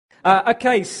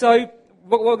Okay, so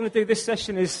what we're going to do this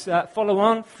session is follow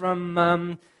on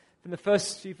from the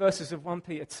first few verses of 1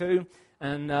 Peter 2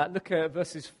 and look at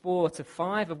verses 4 to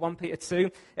 5 of 1 Peter 2.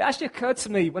 It actually occurred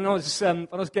to me when I was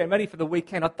getting ready for the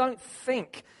weekend, I don't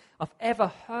think I've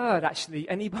ever heard actually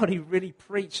anybody really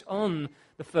preach on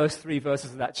the first 3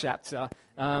 verses of that chapter.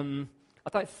 I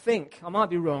don't think, I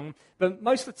might be wrong, but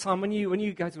most of the time when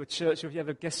you go to a church or if you have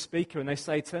a guest speaker and they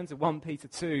say turn to 1 Peter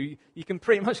 2, you can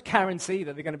pretty much guarantee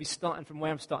that they're going to be starting from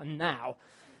where I'm starting now.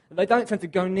 They don't tend to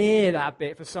go near that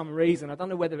bit for some reason. I don't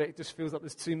know whether it just feels like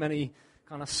there's too many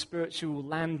kind of spiritual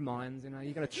landmines. You know,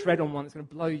 you're going to tread on one that's going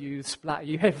to blow you, splatter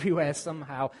you everywhere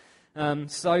somehow.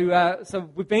 So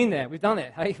we've been there, we've done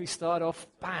it. Hey, we started off,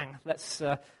 bang, let's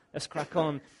crack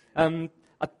on.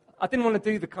 I didn't want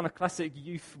to do the kind of classic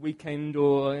youth weekend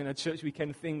or church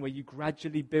weekend thing where you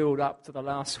gradually build up to the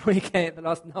last weekend, the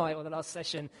last night or the last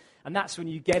session, and that's when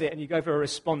you get it and you go for a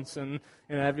response and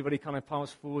everybody kind of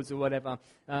passes forwards or whatever.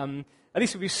 At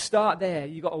least if you start there,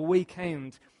 you've got a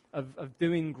weekend of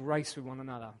doing grace with one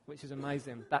another, which is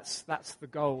amazing. That's the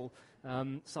goal.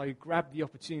 So grab the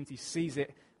opportunity, seize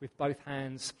it with both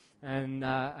hands, and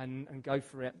go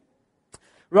for it.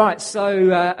 Right,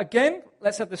 so again,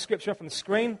 let's have the scripture up on the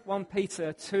screen. 1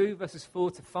 Peter 2, verses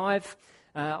 4 to 5.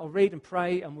 I'll read and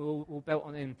pray, and we'll belt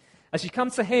on in. As you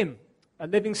come to him, a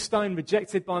living stone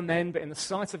rejected by men, but in the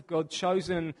sight of God,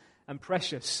 chosen and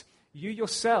precious, you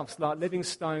yourselves, like living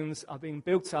stones, are being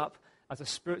built up as a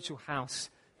spiritual house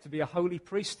to be a holy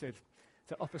priesthood,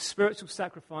 to offer spiritual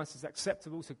sacrifices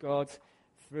acceptable to God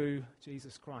through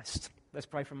Jesus Christ. Let's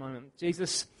pray for a moment.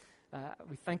 Jesus,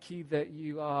 we thank you that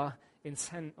you are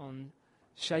intent on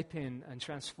shaping and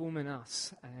transforming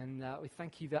us. And we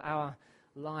thank you that our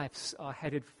lives are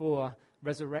headed for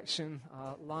resurrection.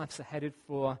 Our lives are headed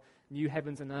for new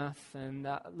heavens and earth. And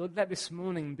Lord, let this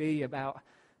morning be about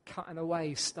cutting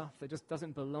away stuff that just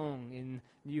doesn't belong in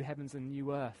new heavens and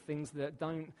new earth, things that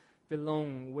don't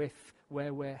belong with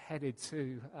where we're headed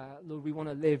to. Lord, we want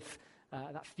to live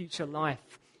that future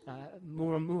life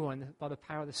more and more by the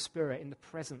power of the Spirit in the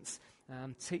presence.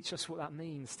 Teach us what that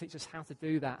means. Teach us how to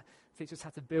do that. Teach us how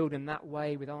to build in that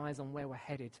way with eyes on where we're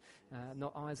headed,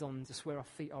 not eyes on just where our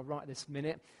feet are right this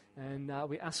minute. And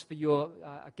we ask for your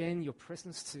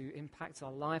presence to impact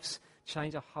our lives,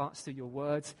 change our hearts through your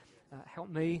words. Help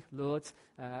me, Lord,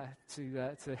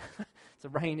 to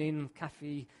rein in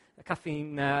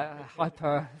caffeine,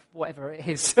 hyper, whatever it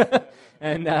is,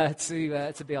 and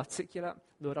to be articulate.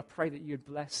 Lord, I pray that you would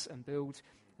bless and build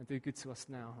and do good to us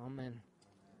now. Amen.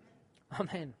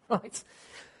 Amen. Right.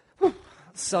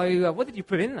 So, what did you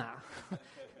put in that?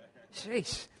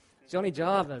 Sheesh. Johnny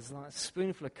Java's like a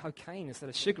spoonful of cocaine instead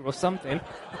of sugar or something.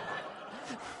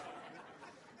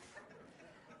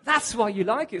 That's why you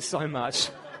like it so much.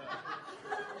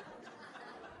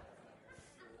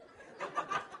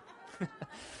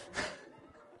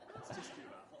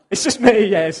 It's just me,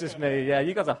 yeah, it's just me. Yeah,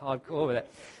 you guys are hardcore with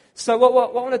it. So what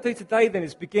I want to do today then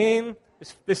is begin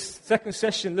this second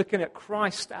session looking at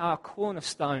Christ, our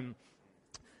cornerstone.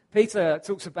 Peter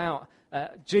talks about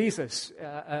Jesus,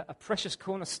 a precious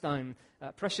cornerstone,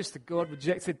 precious to God,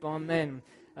 rejected by men.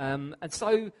 And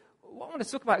so what I want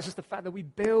to talk about is just the fact that we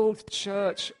build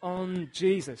church on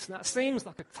Jesus. And that seems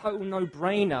like a total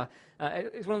no-brainer.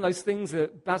 It's one of those things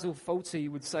that Basil Fawlty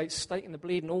would say, stating the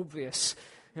bleeding obvious.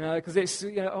 Because it's,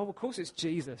 of course it's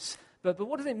Jesus. But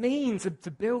what does it mean to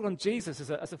build on Jesus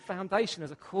as a foundation, as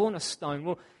a cornerstone?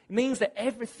 Well, it means that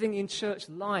everything in church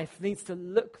life needs to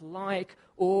look like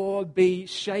or be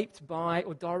shaped by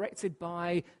or directed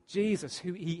by Jesus,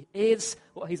 who he is,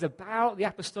 what he's about, the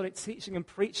apostolic teaching and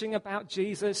preaching about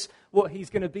Jesus, what he's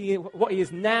going to be, what he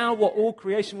is now, what all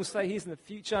creation will say he is in the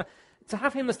future. To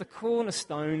have him as the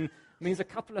cornerstone means a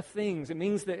couple of things. It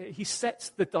means that he sets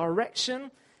the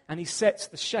direction and he sets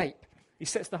the shape. He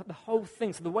sets the whole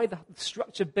thing. So the way the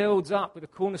structure builds up with the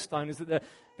cornerstone is that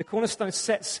the cornerstone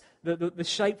sets the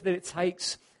shape that it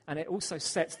takes, and it also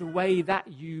sets the way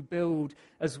that you build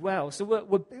as well. So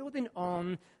we're building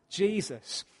on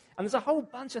Jesus. And there's a whole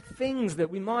bunch of things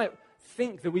that we might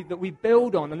think that we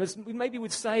build on. And we maybe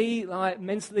would say, like,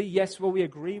 mentally, yes, well, we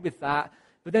agree with that.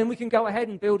 But then we can go ahead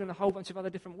and build in a whole bunch of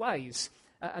other different ways.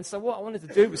 And so what I wanted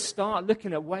to do was start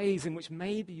looking at ways in which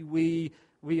maybe we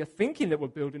are thinking that we're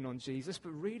building on Jesus,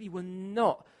 but really we're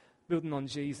not building on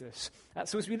Jesus.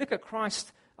 So as we look at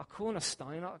Christ, our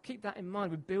cornerstone, I'll keep that in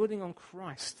mind. We're building on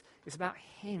Christ. It's about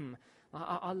him.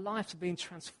 Our lives are being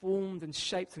transformed and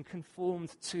shaped and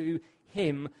conformed to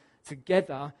him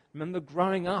together. Remember,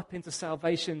 growing up into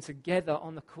salvation together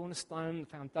on the cornerstone, the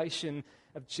foundation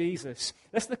of Jesus.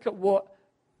 Let's look at what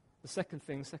the second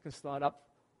slide up.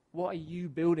 What are you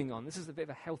building on? This is a bit of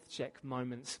a health check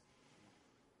moment.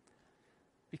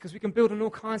 Because we can build on all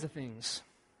kinds of things.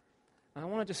 And I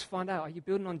want to just find out, are you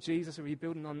building on Jesus or are you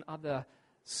building on other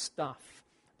stuff?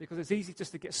 Because it's easy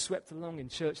just to get swept along in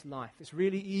church life. It's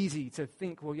really easy to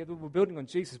think, well, yeah, we're building on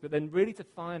Jesus, but then really to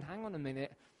find, hang on a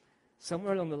minute,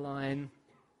 somewhere along the line,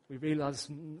 we realize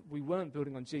we weren't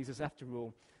building on Jesus after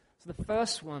all. So the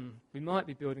first one we might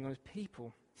be building on is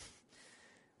people.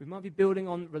 We might be building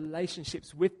on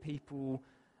relationships with people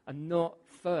and not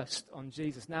first on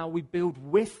Jesus. Now, we build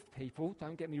with people,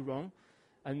 don't get me wrong,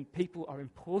 and people are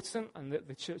important, and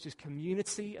the church's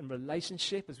community and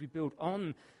relationship as we build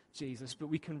on Jesus, but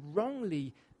we can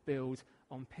wrongly build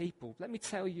on people. Let me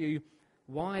tell you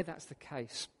why that's the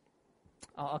case.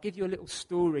 I'll give you a little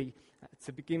story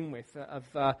to begin with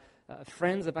of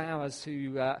friends of ours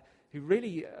who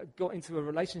really got into a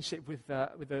relationship with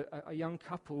a young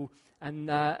couple, and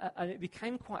it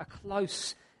became quite a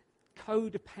close,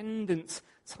 codependent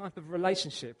type of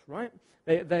relationship, right?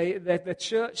 Their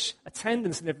church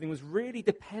attendance and everything was really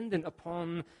dependent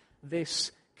upon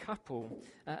this couple.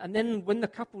 And then when the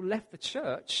couple left the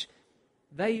church,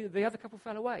 the other couple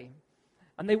fell away.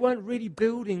 And they weren't really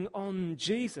building on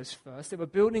Jesus first. They were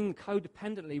building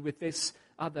codependently with this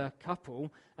other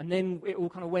couple. And then it all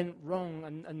kind of went wrong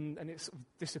and it sort of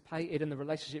dissipated and the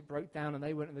relationship broke down and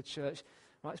they went to the church.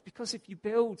 Right? It's because if you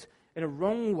build in a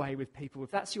wrong way with people, if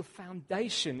that's your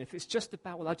foundation, if it's just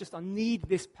about, well, I need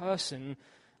this person,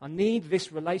 I need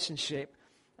this relationship,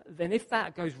 then if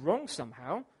that goes wrong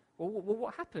somehow, well,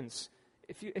 what happens?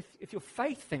 If your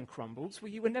faith then crumbles,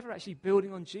 well, you were never actually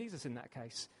building on Jesus in that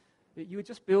case. You were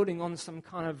just building on some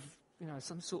kind of,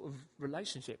 some sort of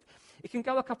relationship. It can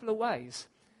go a couple of ways.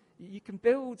 You can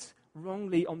build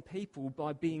wrongly on people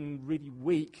by being really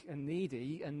weak and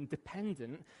needy and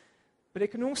dependent, but it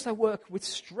can also work with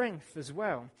strength as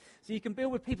well. So you can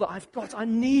build with people, I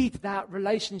need that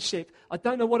relationship. I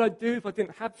don't know what I'd do if I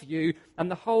didn't have you. And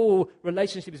the whole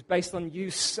relationship is based on you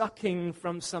sucking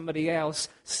from somebody else,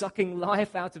 sucking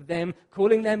life out of them,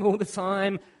 calling them all the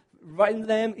time, writing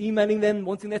them, emailing them,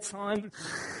 wanting their time.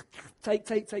 Take,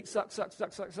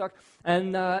 suck.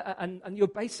 And you're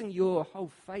basing your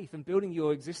whole faith and building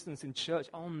your existence in church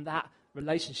on that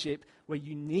relationship where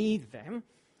you need them.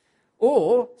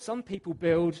 Or some people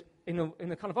build in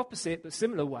a kind of opposite but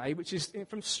similar way, which is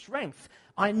from strength.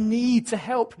 I need to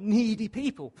help needy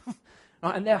people.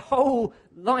 Right? And their whole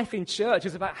life in church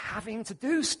is about having to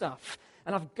do stuff.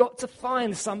 And I've got to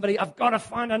find somebody. I've got to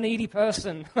find a needy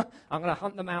person. I'm going to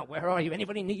hunt them out. Where are you?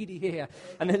 Anybody needy here?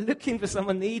 And they're looking for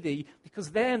someone needy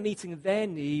because they're meeting their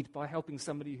need by helping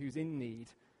somebody who's in need.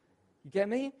 You get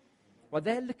me? Well,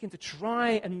 they're looking to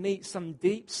try and meet some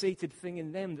deep-seated thing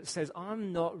in them that says,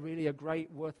 I'm not really a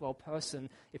great, worthwhile person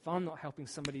if I'm not helping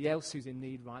somebody else who's in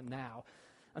need right now.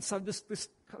 And so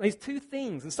there's two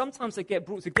things, and sometimes they get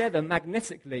brought together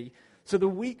magnetically. So the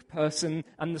weak person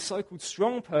and the so-called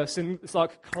strong person, it's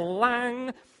like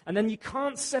clang, and then you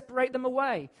can't separate them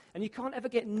away. And you can't ever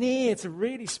get near to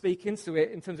really speak into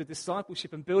it in terms of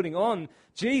discipleship and building on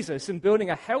Jesus and building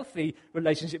a healthy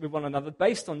relationship with one another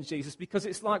based on Jesus, because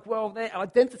it's like, well, their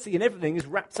identity and everything is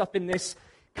wrapped up in this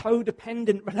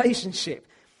codependent relationship.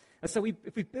 And so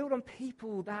if we build on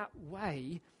people that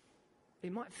way,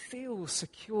 it might feel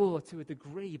secure to a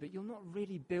degree, but you're not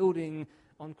really building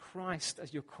on Christ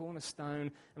as your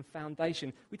cornerstone and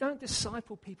foundation. We don't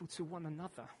disciple people to one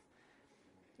another.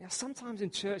 Now, sometimes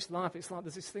in church life, it's like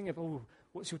there's this thing of,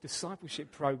 what's your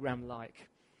discipleship program like?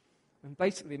 And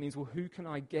basically it means, well, who can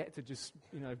I get to just,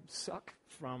 suck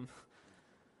from?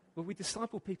 Well, we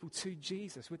disciple people to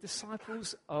Jesus. We're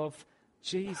disciples of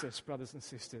Jesus, brothers and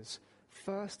sisters.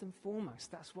 First and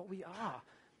foremost, that's what we are.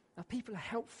 Now, people are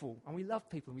helpful, and we love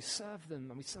people, and we serve them,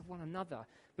 and we serve one another,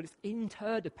 but it's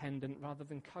interdependent rather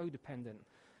than codependent.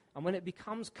 And when it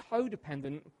becomes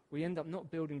codependent, we end up not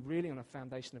building really on a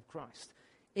foundation of Christ.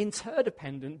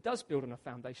 Interdependent does build on a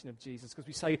foundation of Jesus, because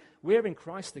we say we're in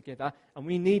Christ together, and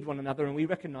we need one another, and we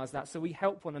recognize that, so we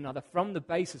help one another from the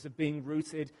basis of being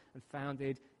rooted and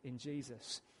founded in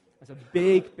Jesus. There's a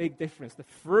big, big difference. The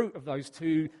fruit of those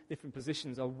two different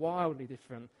positions are wildly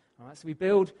different. All right? So we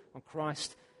build on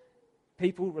Christ.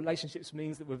 People, relationships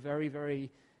means that we're very, very,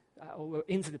 or we're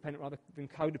interdependent rather than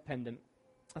codependent.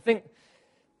 I think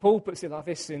Paul puts it like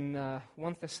this in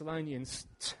 1 Thessalonians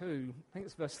 2, I think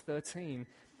it's verse 13.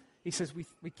 He says, we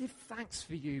give thanks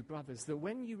for you, brothers, that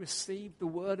when you received the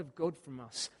word of God from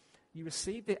us, you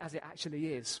received it as it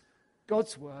actually is,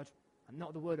 God's word and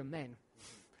not the word of men.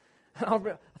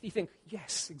 And you think,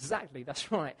 yes, exactly,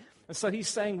 that's right. And so he's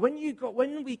saying,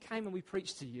 when we came and we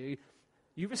preached to you,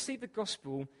 you received the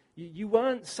gospel You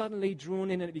weren't suddenly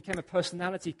drawn in and it became a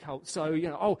personality cult. So,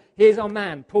 here's our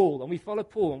man, Paul, and we follow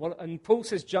Paul. And Paul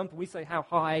says jump, and we say how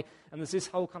high, and there's this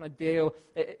whole kind of deal.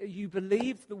 You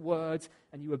believed the word,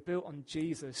 and you were built on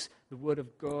Jesus, the word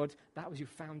of God. That was your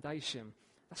foundation.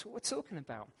 That's what we're talking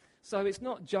about. So it's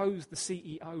not Joe's the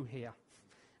CEO here.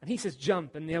 And he says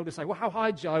jump, and the elders say, well, how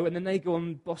high, Joe? And then they go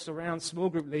and boss around small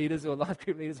group leaders or life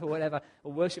group leaders or whatever,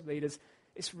 or worship leaders.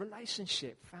 It's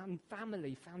relationship,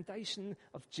 family, foundation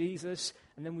of Jesus,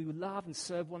 and then we love and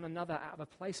serve one another out of a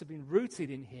place of being rooted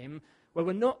in him, where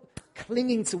we're not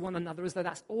clinging to one another as though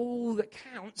that's all that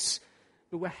counts,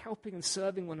 but we're helping and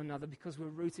serving one another because we're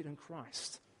rooted in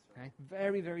Christ. Okay?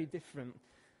 Very, very different.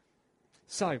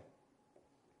 So,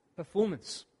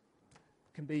 performance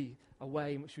can be a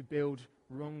way in which we build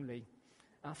wrongly.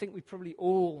 I think we probably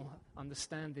all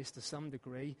understand this to some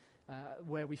degree,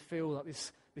 where we feel like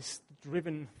this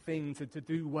driven thing to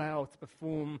do well, to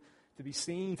perform, to be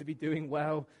seen to be doing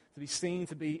well, to be seen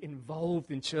to be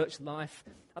involved in church life.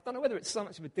 I don't know whether it's so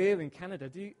much of a deal in Canada.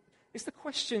 Is the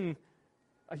question,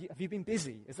 have you been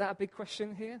busy? Is that a big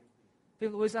question here?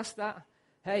 People always ask that.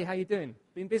 Hey, how you doing?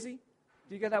 Been busy?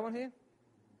 Do you get that one here?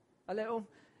 A little?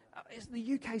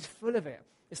 The UK's full of it.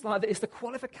 It's like it's the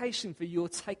qualification for your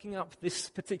taking up this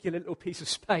particular little piece of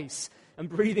space and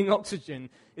breathing oxygen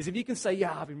is if you can say,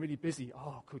 yeah, I've been really busy.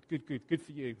 Oh, good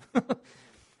for you.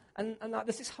 and like,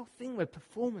 there's this whole thing where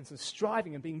performance and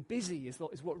striving and being busy is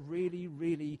what really,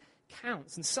 really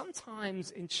counts. And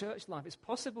sometimes in church life, it's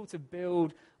possible to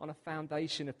build on a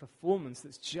foundation of performance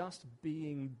that's just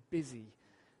being busy,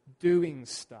 doing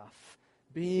stuff,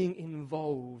 being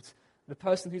involved. The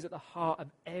person who's at the heart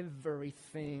of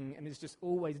everything and is just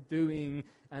always doing,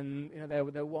 and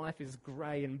their wife is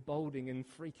grey and balding and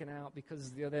freaking out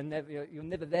because you're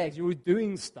never there because you're always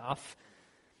doing stuff.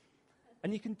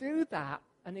 And you can do that,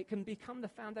 and it can become the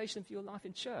foundation for your life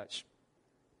in church.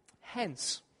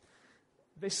 Hence,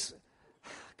 this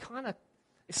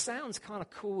it sounds kind of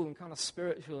cool and kind of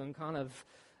spiritual and kind of,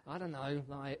 I don't know,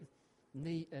 like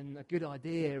neat and a good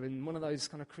idea, and one of those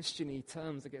kind of Christian-y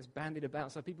terms that gets bandied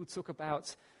about. So people talk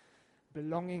about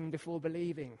belonging before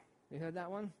believing. You heard that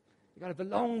one? You've got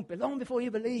to belong before you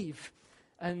believe.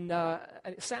 And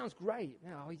it sounds great.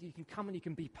 You can come and you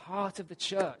can be part of the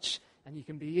church, and you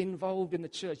can be involved in the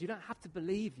church. You don't have to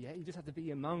believe yet. You just have to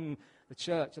be among the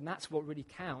church, and that's what really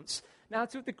counts. Now,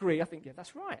 to a degree, I think, yeah,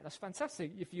 that's right. That's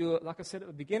fantastic. If you're, like I said at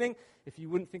the beginning, if you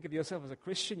wouldn't think of yourself as a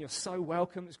Christian, you're so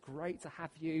welcome. It's great to have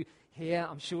you here.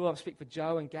 I'm sure I'll speak for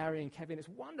Joe and Gary and Kevin. It's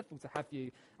wonderful to have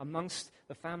you amongst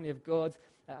the family of God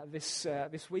this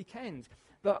weekend.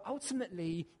 But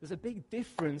ultimately, there's a big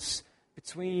difference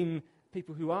between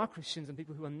people who are Christians and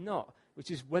people who are not,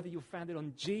 which is whether you're founded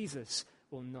on Jesus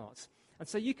or not. And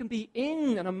so you can be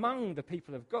in and among the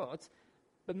people of God,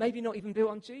 but maybe not even built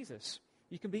on Jesus.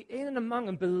 You can be in and among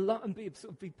and belong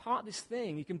and be part of this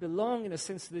thing. You can belong in a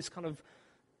sense to this kind of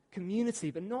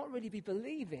community, but not really be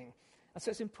believing. And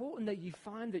so it's important that you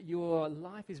find that your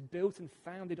life is built and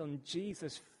founded on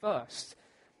Jesus first,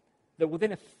 that will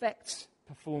then affect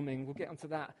performing. We'll get onto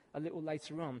that a little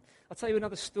later on. I'll tell you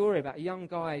another story about a young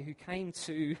guy who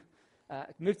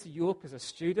moved to York as a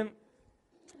student,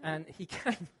 and he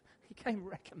came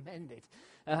recommended.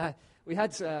 We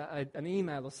had an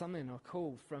email or something, or a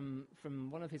call from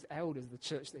one of his elders of the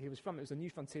church that he was from. It was a New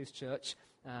Frontiers church,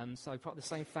 so part of the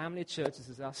same family of churches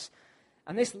as us.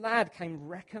 And this lad came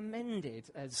recommended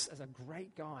as a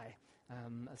great guy,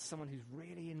 as someone who's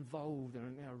really involved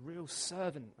and a real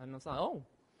servant. And I was like, oh,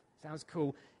 sounds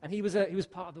cool. And he was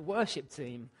part of the worship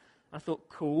team. I thought,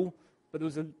 cool. But there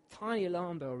was a tiny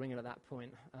alarm bell ringing at that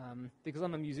point, because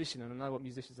I'm a musician and I know what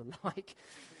musicians are like.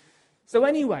 So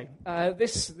anyway,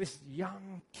 this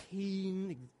young,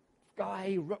 keen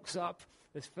guy rocks up.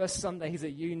 This first Sunday he's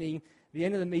at uni. The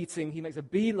end of the meeting, he makes a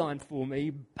beeline for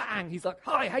me. Bang! He's like,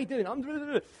 hi, how you doing?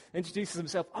 Introduces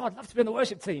himself. Oh, I'd love to be on the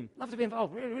worship team. Love to be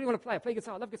involved. Really, really want to play. I play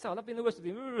guitar. Love guitar. Love being in the worship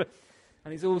team.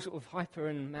 And he's all sort of hyper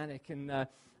and manic. And I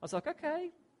was like, okay,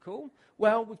 cool.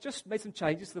 Well, we've just made some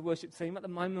changes to the worship team. At the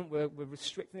moment, we're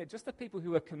restricting it just to people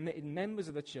who are committed members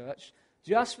of the church,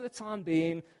 just for the time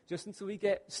being, just until we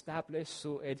get established,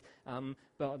 sorted.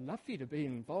 But I'd love for you to be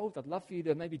involved. I'd love for you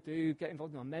to maybe get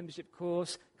involved in our membership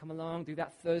course, come along, do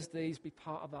that Thursdays, be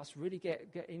part of us, really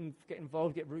get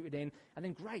involved, get rooted in. And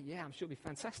then great, yeah, I'm sure it'll be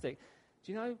fantastic.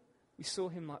 Do you know, we saw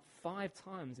him like 5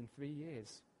 times in 3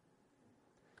 years.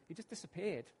 He just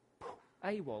disappeared.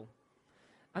 AWOL.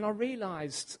 And I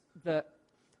realized that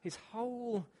his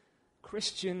whole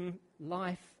Christian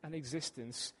life and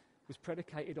existence was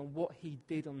predicated on what he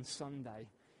did on Sunday.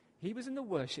 He was in the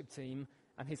worship team,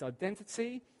 and his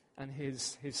identity and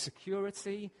his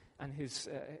security and his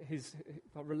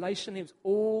relation. It was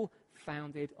all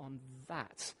founded on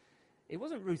that. It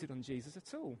wasn't rooted on Jesus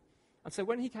at all. And so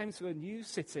when he came to a new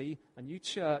city, a new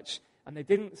church, and they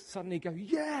didn't suddenly go,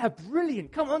 yeah,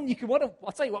 brilliant, come on,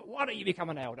 I'll tell you what, why don't you become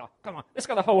an elder? Come on, let's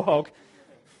go the whole hog.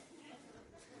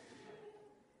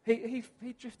 He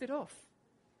drifted off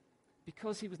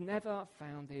because he was never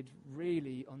founded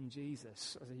really on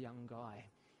Jesus as a young guy.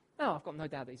 Now, I've got no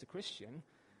doubt that he's a Christian,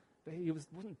 but he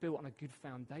wasn't built on a good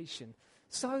foundation.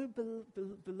 So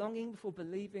belonging before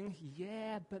believing,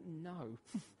 yeah, but no.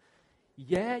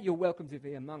 Yeah, you're welcome to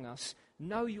be among us.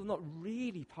 No, you're not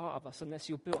really part of us unless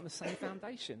you're built on the same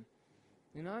foundation.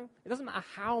 You know? It doesn't matter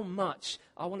how much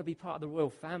I want to be part of the royal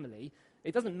family.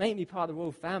 It doesn't make me part of the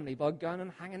royal family by going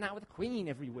and hanging out with the Queen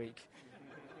every week.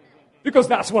 Because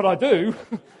that's what I do.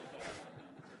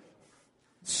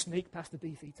 Sneak past the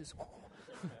beef eaters.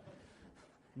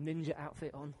 Ninja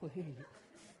outfit on.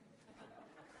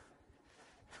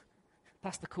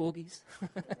 Past the corgis.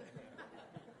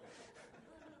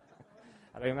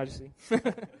 Hello, Your Majesty.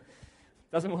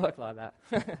 Doesn't work like that.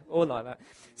 Or like that.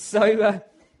 So,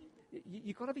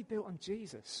 you've got to be built on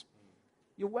Jesus.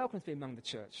 You're welcome to be among the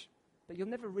church. But you're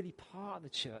never really part of the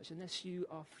church unless you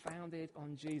are founded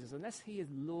on Jesus. Unless he is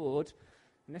Lord,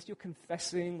 unless you're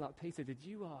confessing, like Peter did,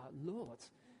 you are Lord,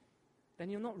 then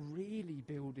you're not really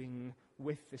building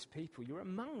with this people. You're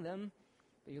among them,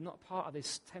 but you're not part of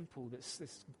this temple,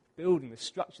 this building, this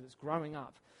structure that's growing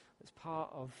up, that's part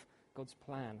of God's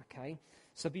plan, okay?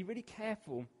 So be really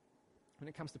careful when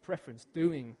it comes to preference,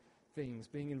 doing things,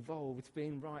 being involved,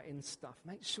 being right in stuff.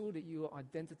 Make sure that your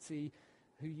identity,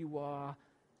 who you are,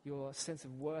 your sense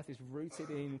of worth is rooted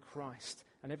in Christ,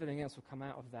 and everything else will come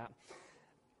out of that.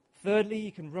 Thirdly,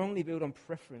 you can wrongly build on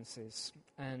preferences,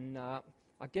 and I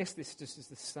guess this just is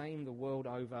the same the world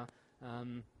over.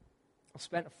 I've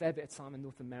spent a fair bit of time in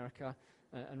North America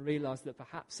and realised that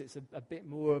perhaps it's a bit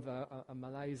more of a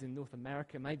malaise in North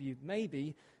America,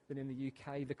 maybe than in the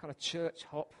UK, the kind of church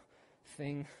hop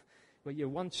thing, where you're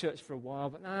one church for a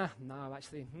while, but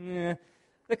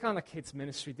the kind of kids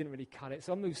ministry didn't really cut it,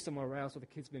 so I moved somewhere else where the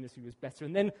kids ministry was better.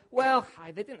 And then,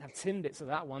 they didn't have Timbits of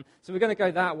that one, so we're going to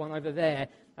go that one over there.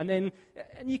 And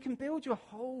you can build your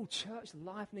whole church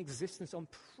life and existence on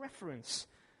preference.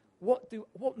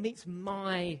 What meets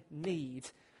my need?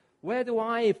 Where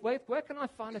can I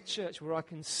find a church where I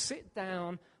can sit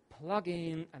down, plug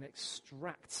in, and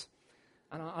extract?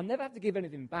 And I never have to give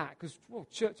anything back, because,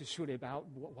 church is surely about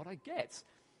what I get.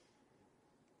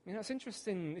 You know, it's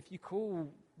interesting, if you call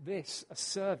this a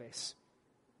service,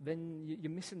 then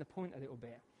you're missing the point a little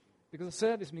bit. Because a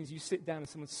service means you sit down and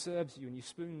someone serves you and you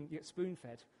get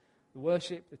spoon-fed. The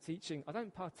worship, the teaching, I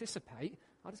don't participate,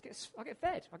 I get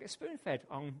fed, I get spoon-fed.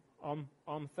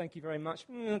 Thank you very much.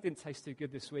 Didn't taste too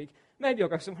good this week. Maybe I'll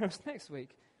go somewhere else next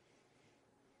week.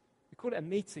 We call it a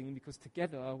meeting because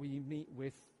together we meet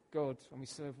with God and we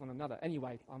serve one another.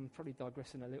 Anyway, I'm probably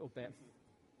digressing a little bit.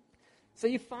 So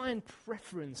you find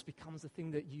preference becomes the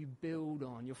thing that you build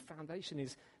on. Your foundation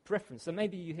is preference. So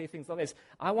maybe you hear things like this.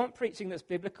 I want preaching that's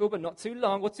biblical but not too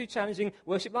long or too challenging.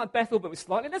 Worship like Bethel but with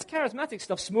slightly less charismatic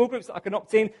stuff. Small groups that I can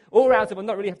opt in or out of and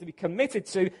not really have to be committed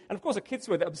to. And of course a kids'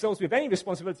 word that absolves me of any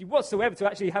responsibility whatsoever to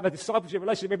actually have a discipleship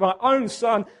relationship with my own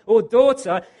son or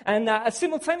daughter. And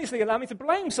simultaneously allow me to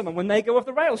blame someone when they go off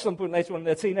the rails some point later on in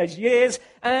their teenage years.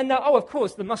 And of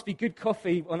course there must be good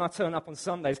coffee when I turn up on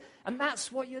Sundays. And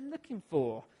that's what you're looking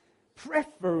for.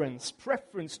 Preference,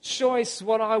 choice,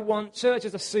 what I want. Church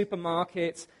is a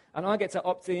supermarket, and I get to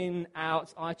opt in,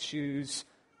 out, I choose.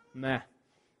 Meh.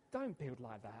 Don't build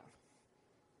like that.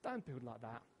 Don't build like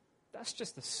that. That's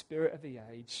just the spirit of the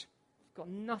age. It's got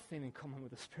nothing in common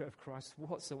with the Spirit of Christ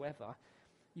whatsoever.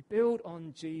 You build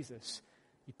on Jesus.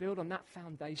 You build on that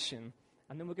foundation,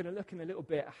 and then we're going to look in a little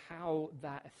bit at how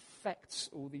that affects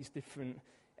all these different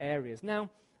areas. Now,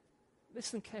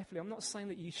 listen carefully. I'm not saying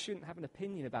that you shouldn't have an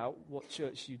opinion about what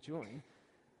church you join,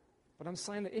 but I'm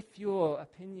saying that if your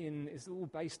opinion is all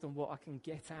based on what I can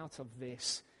get out of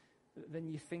this, then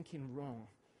you're thinking wrong.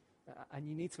 And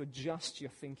you need to adjust your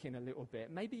thinking a little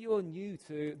bit. Maybe you're new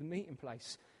to the meeting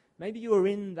place. Maybe you're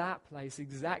in that place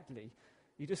exactly.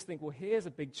 You just think, well, here's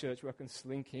a big church where I can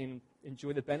slink in,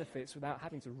 enjoy the benefits without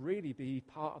having to really be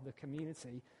part of the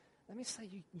community. Let me say,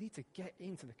 you need to get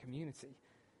into the community.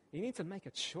 You need to make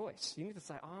a choice. You need to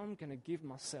say, I'm going to give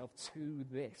myself to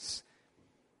this.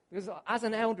 Because as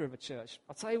an elder of a church,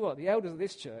 I'll tell you what, the elders of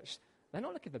this church, they're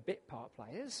not looking for bit part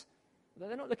players.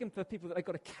 They're not looking for people that they've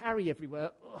got to carry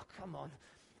everywhere. Oh, come on.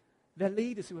 They're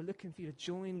leaders who are looking for you to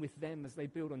join with them as they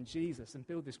build on Jesus and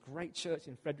build this great church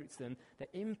in Fredericton that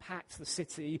impacts the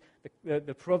city,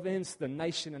 the province, the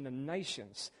nation, and the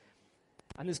nations.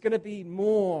 And there's going to be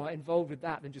more involved with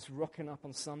that than just rocking up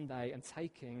on Sunday and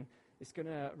taking. It's going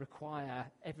to require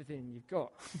everything you've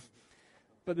got.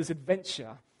 But there's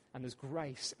adventure, and there's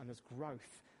grace, and there's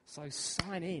growth. So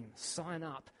sign in, sign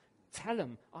up. Tell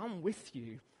them, I'm with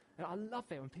you. And I love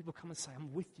it when people come and say,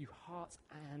 I'm with you, heart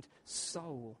and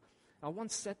soul. I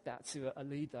once said that to a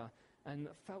leader, and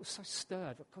felt so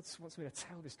stirred that God wants me to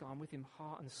tell this guy I'm with him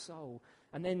heart and soul.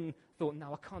 And then thought,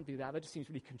 no, I can't do that. That just seems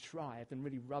really contrived and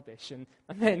really rubbish. And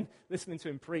then listening to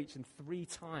him preach, and 3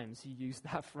 times he used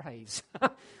that phrase.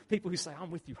 People who say, I'm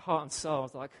with you heart and soul. I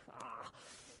was like,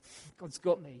 God's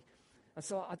got me. And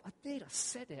so I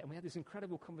said it, and we had this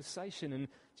incredible conversation. And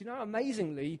do you know,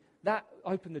 amazingly, that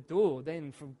opened the door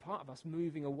then for part of us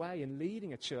moving away and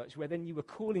leading a church where then you were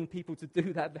calling people to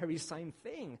do that very same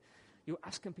thing. You're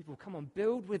asking people, come on,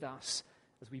 build with us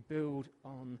as we build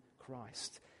on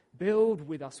Christ. Build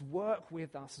with us, work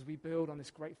with us as we build on this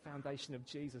great foundation of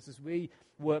Jesus, as we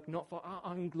work not for our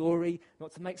own glory,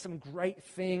 not to make some great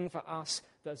thing for us,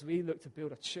 but as we look to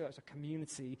build a church, a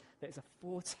community that is a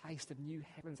foretaste of new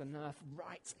heavens and earth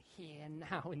right here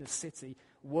now in the city.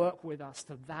 Work with us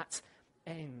to that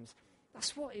end.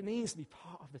 That's what it means to be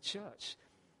part of the church.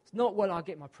 It's not, well, I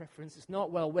get my preference. It's not,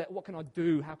 well, what can I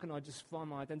do? How can I just find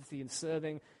my identity in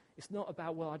serving? It's not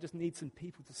about, well, I just need some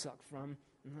people to suck from.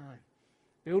 No.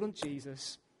 Build on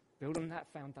Jesus. Build on that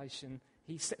foundation.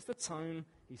 He sets the tone.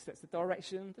 He sets the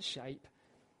direction, the shape,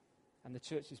 and the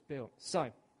church is built.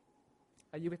 So,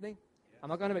 are you with me? Yeah.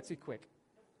 Am I going a bit too quick?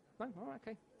 No? All right,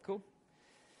 okay, cool.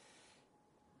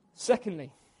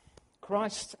 Secondly,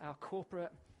 Christ, our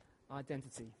corporate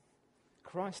identity.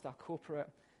 Christ, our corporate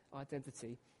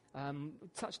identity.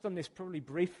 Touched on this probably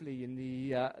briefly in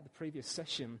the previous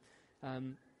session.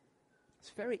 It's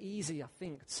very easy, I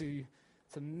think, to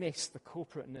miss the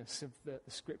corporateness of the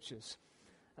Scriptures.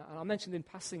 And I mentioned in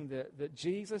passing that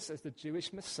Jesus, as the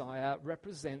Jewish Messiah,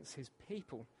 represents his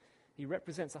people. He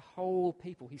represents a whole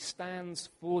people. He stands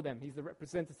for them. He's the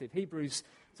representative. Hebrews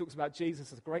talks about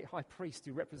Jesus as a great high priest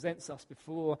who represents us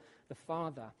before the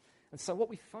Father. And so what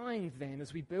we find then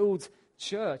as we build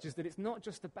church is that it's not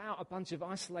just about a bunch of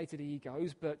isolated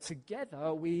egos, but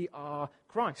together we are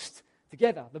Christ.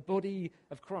 Together, the body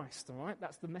of Christ, all right?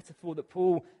 That's the metaphor that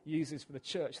Paul uses for the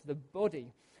church, the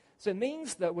body. So it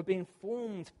means that we're being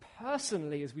formed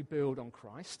personally as we build on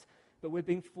Christ, but we're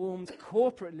being formed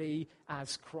corporately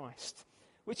as Christ,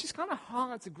 which is kind of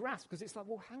hard to grasp because it's like,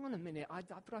 well, hang on a minute,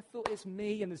 but I thought it's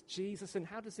me and there's Jesus, and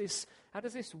how does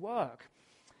this work?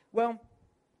 Well,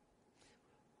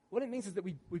 what it means is that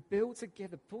we build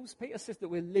together. Peter says that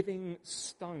we're living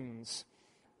stones.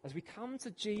 As we come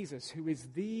to Jesus, who is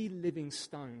the living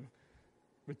stone,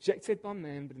 rejected by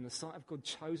men, but in the sight of God,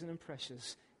 chosen and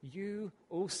precious, you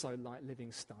also, like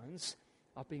living stones,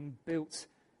 are being built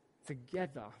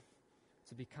together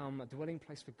to become a dwelling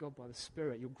place for God by the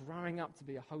Spirit. You're growing up to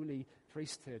be a holy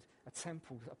priesthood, a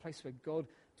temple, a place where God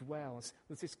dwells.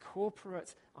 There's this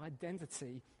corporate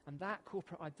identity, and that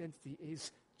corporate identity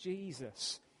is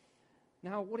Jesus.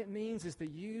 Now, what it means is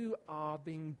that you are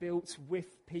being built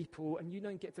with people, and you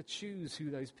don't get to choose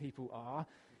who those people are.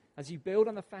 As you build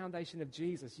on the foundation of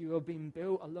Jesus, you are being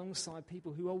built alongside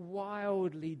people who are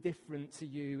wildly different to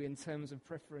you in terms of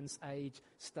preference, age,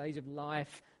 stage of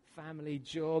life, family,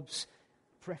 jobs,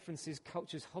 preferences,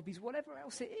 cultures, hobbies, whatever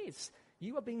else it is.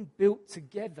 You are being built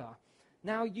together.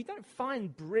 Now, you don't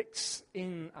find bricks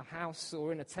in a house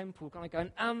or in a temple kind of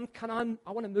going,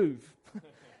 I want to move.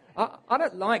 I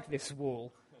don't like this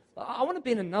wall. I want to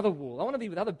be in another wall. I want to be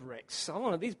with other bricks.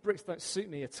 These bricks don't suit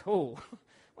me at all.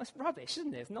 Well, it's rubbish,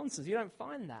 isn't it? It's nonsense. You don't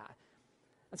find that.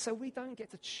 And so we don't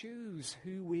get to choose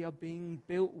who we are being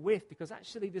built with, because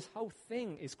actually this whole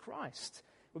thing is Christ.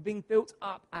 We're being built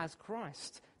up as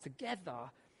Christ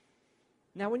together.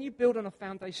 Now, when you build on a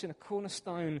foundation, a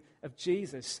cornerstone of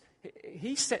Jesus,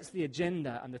 he sets the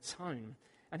agenda and the tone.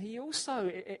 And he also,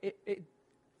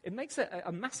 it makes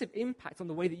a massive impact on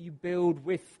the way that you build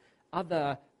with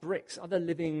other bricks, other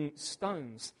living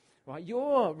stones. Right?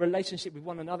 Your relationship with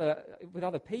one another, with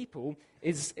other people,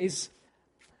 is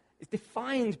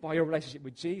defined by your relationship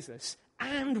with Jesus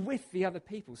and with the other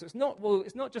people. So it's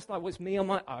not just like, well, it's me on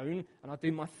my own and I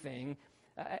do my thing.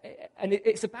 And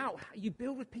it's about how you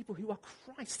build with people who are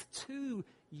Christ to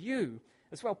you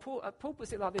as well. Paul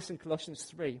puts it like this in Colossians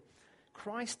 3.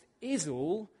 Christ is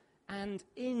all and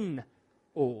in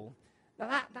all.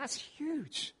 Now that's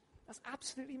huge. That's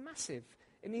absolutely massive.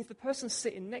 It means the person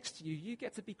sitting next to you, you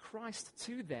get to be Christ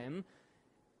to them,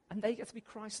 and they get to be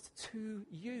Christ to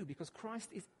you, because Christ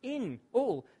is in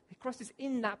all. Christ is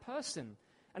in that person.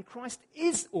 And Christ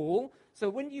is all. So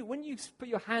when you put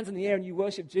your hands in the air and you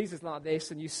worship Jesus like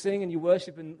this, and you sing and you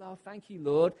worship and, oh, thank you,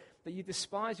 Lord, that you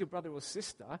despise your brother or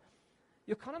sister,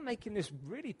 you're kind of making this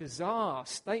really bizarre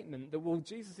statement that, well,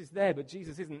 Jesus is there, but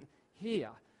Jesus isn't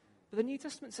here. But the New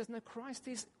Testament says, no, Christ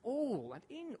is all and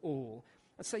in all.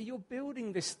 And so you're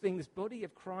building this thing, this body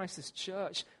of Christ, this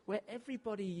church, where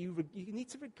everybody, you need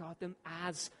to regard them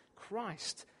as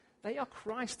Christ. They are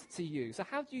Christ to you. So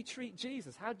how do you treat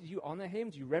Jesus? How do you honor him?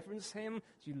 Do you reverence him?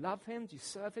 Do you love him? Do you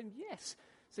serve him? Yes.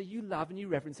 So you love and you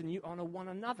reverence and you honor one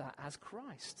another as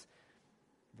Christ.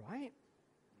 Right?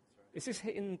 Is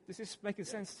this making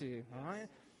sense to you? All right?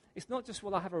 It's not just,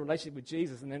 well, I have a relationship with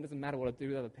Jesus and then it doesn't matter what I do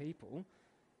with other people.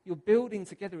 You're building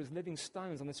together as living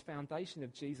stones on this foundation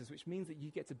of Jesus, which means that you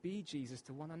get to be Jesus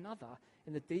to one another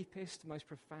in the deepest, most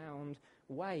profound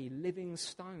way. Living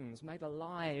stones made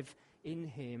alive in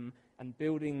him and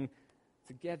building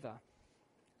together.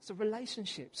 So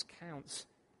relationships count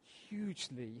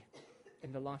hugely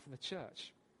in the life of the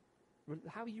church.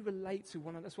 How you relate to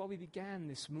one another. That's why we began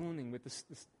this morning with this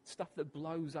stuff that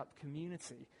blows up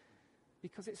community.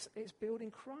 Because it's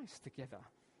building Christ together.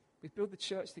 We build the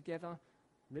church together.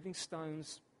 Living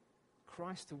stones,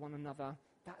 Christ to one another.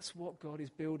 That's what God is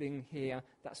building here.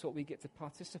 That's what we get to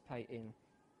participate in.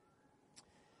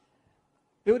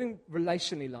 Building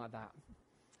relationally like that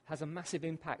has a massive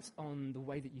impact on the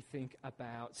way that you think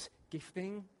about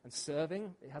gifting and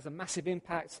serving. It has a massive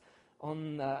impact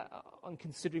on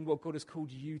considering what God has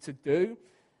called you to do.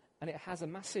 And it has a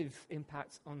massive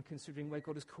impact on considering where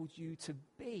God has called you to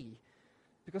be.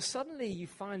 Because suddenly you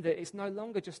find that it's no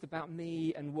longer just about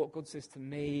me and what God says to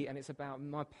me, and it's about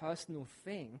my personal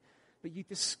thing. But you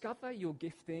discover your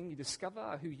gifting, you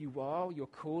discover who you are, your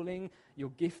calling, your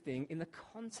gifting in the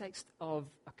context of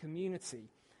a community,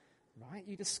 right?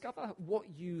 You discover what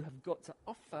you have got to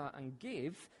offer and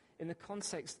give in the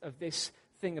context of this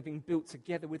thing of being built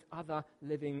together with other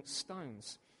living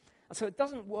stones. And so it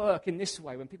doesn't work in this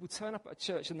way when people turn up at a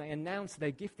church and they announce their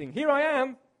gifting. Here I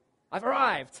am, I've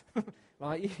arrived.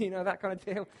 Right, you know, that kind of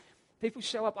deal. People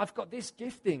show up, I've got this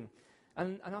gifting.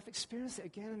 And I've experienced it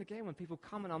again and again when people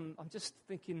come and I'm just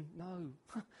thinking,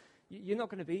 no, you're not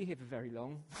going to be here for very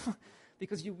long.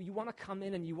 Because you want to come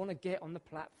in and you want to get on the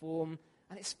platform.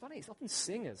 And it's funny, it's often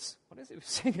singers. What is it with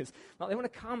singers? Like they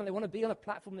want to come and they want to be on a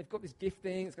platform, they've got this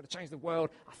gifting, it's going to change the world.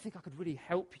 I think I could really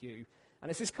help you. And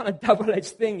it's this kind of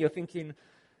double-edged thing. You're thinking,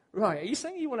 right, are you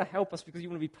saying you want to help us because you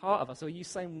want to be part of us, or are you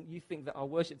saying you think that our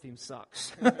worship team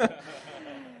sucks?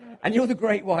 And you're the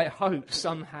great white hope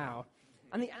somehow.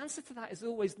 And the answer to that is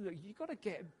always, look, you've got to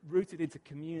get rooted into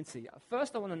community.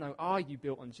 First, I want to know, are you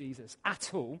built on Jesus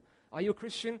at all? Are you a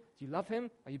Christian? Do you love him?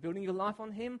 Are you building your life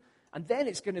on him? And then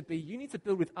it's going to be, you need to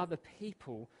build with other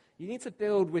people. You need to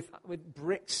build with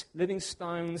bricks, living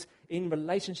stones, in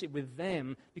relationship with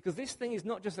them. Because this thing is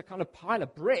not just a kind of pile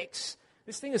of bricks.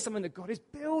 This thing is something that God is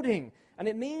building. And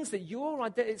it means that your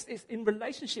identity is in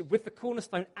relationship with the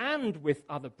cornerstone and with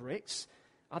other bricks,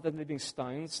 other living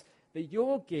stones, that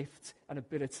your gift and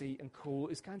ability and call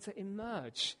is going to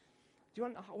emerge. I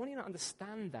want you to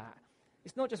understand that.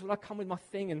 It's not just, well, I come with my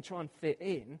thing and try and fit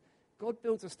in. God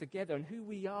builds us together, and who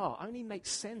we are only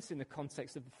makes sense in the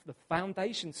context of the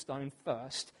foundation stone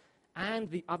first and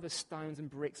the other stones and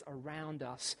bricks around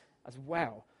us as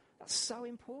well. That's so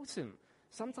important.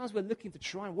 Sometimes we're looking to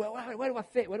try and, well, where do I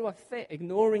fit? Where do I fit?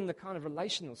 Ignoring the kind of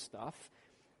relational stuff.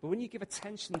 But when you give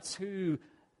attention to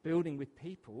building with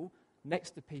people,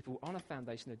 next to people, on a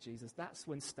foundation of Jesus, that's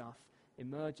when stuff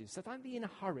emerges. So don't be in a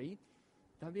hurry.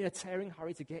 Don't be in a tearing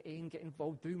hurry to get in, get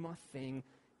involved, do my thing.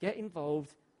 Get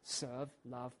involved, serve,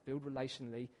 love, build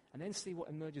relationally, and then see what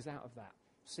emerges out of that.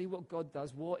 See what God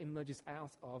does, what emerges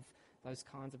out of those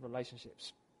kinds of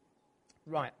relationships.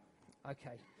 Right,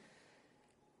 okay.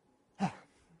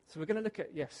 So we're going to look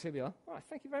at, yes, here we are. All right,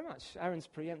 thank you very much. Aaron's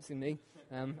preempting me.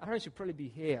 Aaron should probably be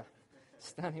here,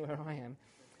 standing where I am.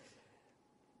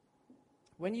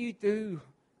 When you do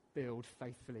build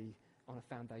faithfully on a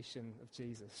foundation of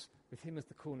Jesus, with him as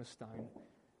the cornerstone,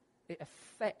 it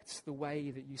affects the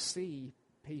way that you see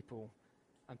people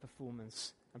and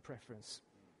performance and preference.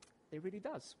 It really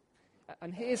does.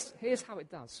 And here's how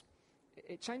it does.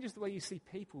 It changes the way you see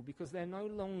people because they're no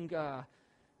longer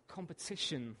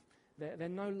competition. They're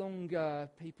no longer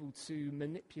people to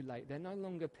manipulate. They're no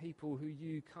longer people who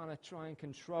you kind of try and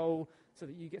control so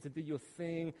that you get to do your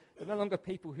thing. They're no longer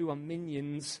people who are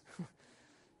minions.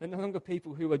 They're no longer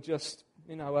people who are just,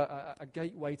 a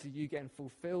gateway to you getting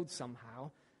fulfilled somehow.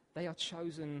 They are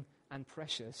chosen and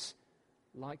precious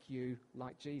like you,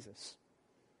 like Jesus.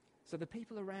 So the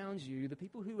people around you, the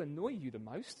people who annoy you the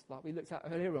most, like we looked at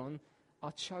earlier on,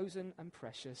 are chosen and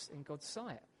precious in God's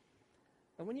sight.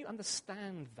 And when you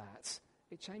understand that,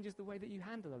 it changes the way that you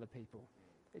handle other people.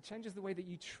 It changes the way that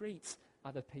you treat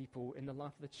other people in the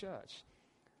life of the church.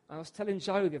 I was telling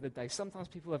Joe the other day, sometimes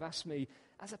people have asked me,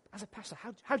 as a pastor,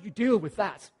 how do you deal with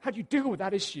that? How do you deal with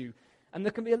that issue? And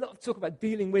there can be a lot of talk about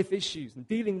dealing with issues and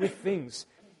dealing with things.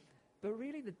 But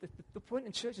really, the point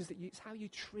in church is that it's how you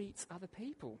treat other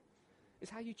people. It's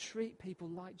how you treat people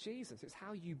like Jesus. It's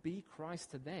how you be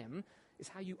Christ to them. It's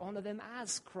how you honor them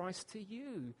as Christ to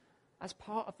you, as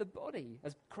part of the body,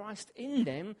 as Christ in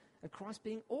them and Christ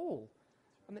being all.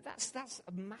 I mean, that's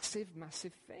a massive,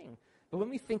 massive thing. But when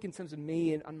we think in terms of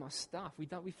me and my stuff,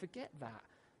 we forget that.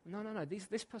 No.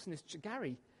 This person is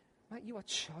Gary. Mate, you are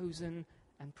chosen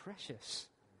and precious.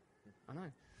 I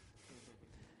know.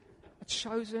 A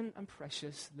chosen and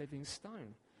precious living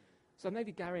stone. So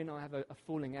maybe Gary and I have a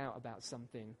falling out about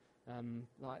something,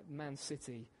 like Man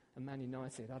City and Man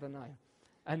United. I don't know.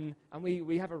 And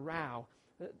we have a row.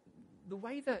 The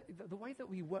way that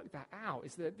we work that out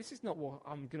is that this is not what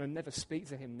I'm going to never speak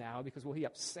to him now because, well, he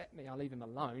upset me, I'll leave him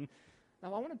alone.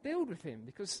 No, I want to build with him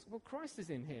because, well, Christ is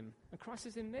in him and Christ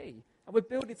is in me. And we're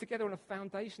building together on a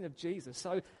foundation of Jesus.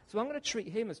 So I'm going to treat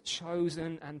him as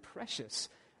chosen and precious.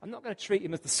 I'm not going to treat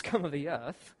him as the scum of the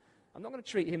earth. I'm not going to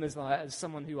treat him as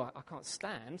someone who I can't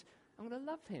stand. I'm going to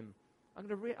love him. I'm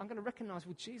going to recognize,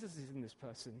 well, Jesus is in this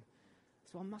person.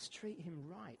 So I must treat him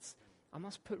right. I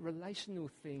must put relational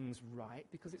things right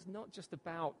because it's not just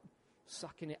about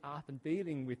sucking it up and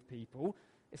dealing with people.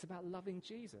 It's about loving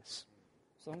Jesus.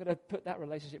 So I'm going to put that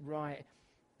relationship right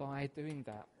by doing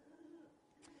that.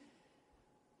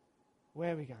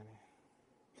 Where are we going?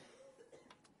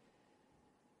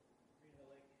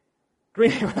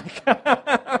 Green Lake.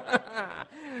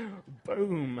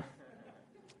 Boom.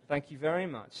 Thank you very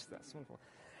much. That's wonderful.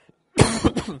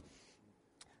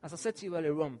 As I said to you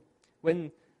earlier on,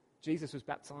 when Jesus was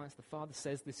baptized, the Father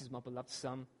says, "This is my beloved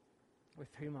Son, with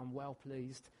whom I'm well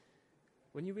pleased."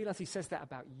 When you realize he says that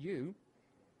about you,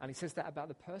 and he says that about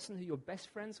the person who you're best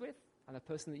friends with, and the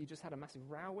person that you just had a massive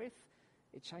row with,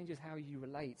 it changes how you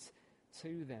relate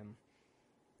to them.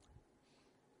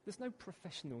 There's no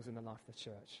professionals in the life of the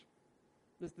church.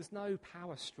 There's no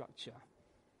power structure.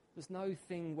 There's no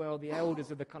thing where the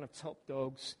elders are the kind of top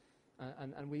dogs,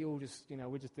 and we all just,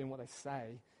 we're just doing what they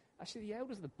say. Actually, the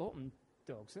elders are the bottom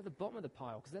dogs. They're the bottom of the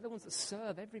pile because they're the ones that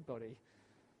serve everybody.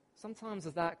 Sometimes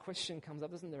as that question comes up,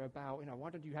 doesn't there, about,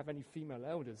 why don't you have any female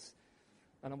elders?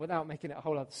 And without making it a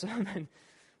whole other sermon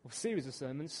or series of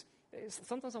sermons,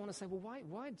 sometimes I want to say, well,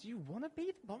 why do you want to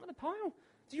be the bottom of the pile?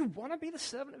 Do you want to be the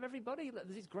servant of everybody? There's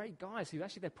these great guys who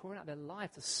actually they're pouring out their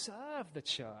life to serve the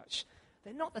church.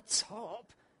 They're not the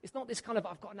top. It's not this kind of,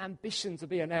 I've got an ambition to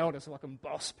be an elder so I can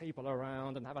boss people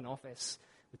around and have an office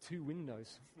with 2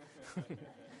 windows.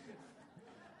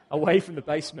 Away from the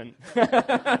basement.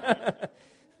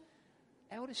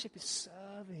 Eldership is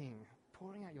serving,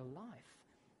 pouring out your life.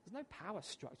 There's no power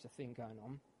structure thing going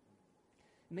on.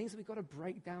 It means that we've got to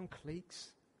break down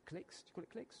cliques. Cliques? Do you call it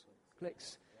cliques?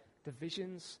 Cliques.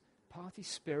 Divisions, party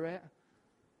spirit.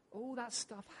 All that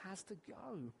stuff has to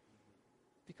go.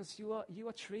 Because you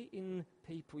are treating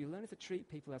people, you're learning to treat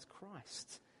people as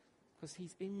Christ. Because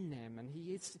he's in them and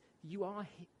you are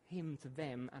him to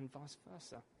them and vice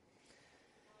versa.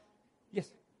 Yes?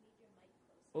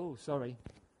 Oh, sorry.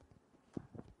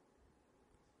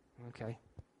 Okay.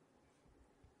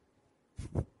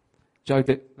 Joe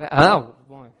did... Oh,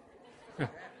 why?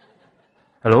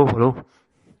 Hello?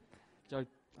 Joe...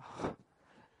 Oh.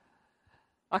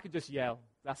 I could just yell.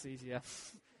 That's easier.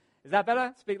 Is that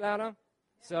better? Speak louder?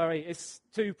 Sorry, it's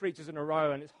 2 preachers in a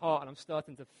row and it's hot and I'm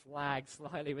starting to flag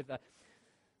slightly with that.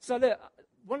 So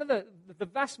one of the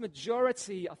vast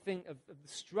majority, I think, of the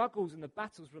struggles and the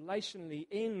battles relationally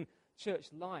in church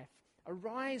life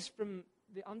arise from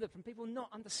people not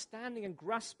understanding and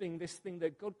grasping this thing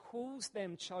that God calls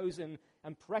them chosen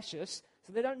and precious,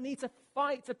 so they don't need to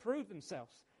fight to prove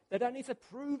themselves. They don't need to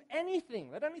prove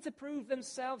anything. They don't need to prove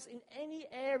themselves in any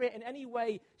area, in any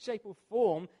way, shape, or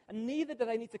form, and neither do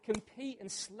they need to compete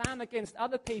and slam against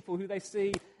other people who they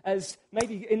see as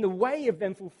maybe in the way of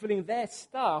them fulfilling their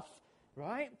stuff,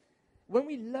 right? When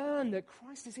we learn that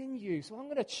Christ is in you, so I'm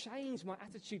going to change my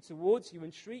attitude towards you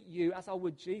and treat you as I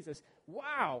would Jesus,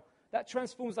 wow, that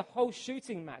transforms the whole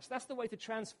shooting match. That's the way to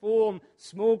transform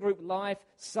small group life,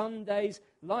 Sundays,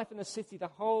 life in the city, the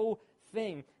whole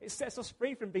thing. It sets us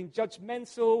free from being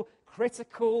judgmental,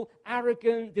 critical,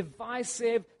 arrogant,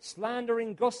 divisive,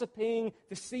 slandering, gossiping,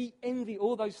 deceit, envy,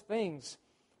 all those things.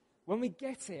 When we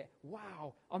get it,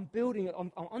 wow, I'm building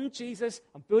on Jesus,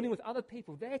 I'm building with other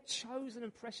people. They're chosen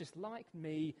and precious like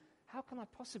me. how can I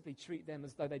possibly treat them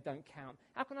as though they don't count?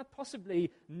 How can I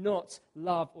possibly not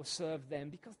love or serve them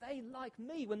because they, like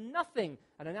me, were nothing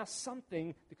and are now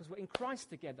something because we're in Christ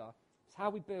together? It's how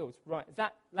we build. Right, is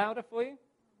that louder for you?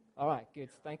 All right, good.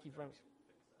 Thank you very much.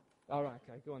 All right,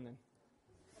 okay, go on then.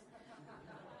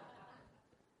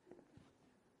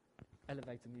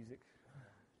 Elevator music.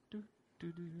 It's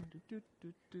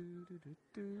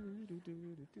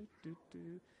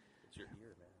your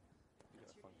ear, man. You got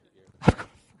a funky ear.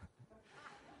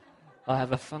 I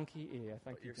have a funky ear.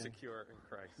 Thank you. You're secure in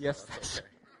Christ. Yes. That's okay.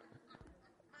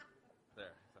 There.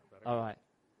 Is that better? All right.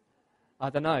 I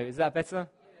don't know. Is that better?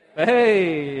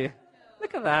 Hey!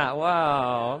 Look at that.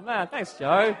 Wow. Man, thanks,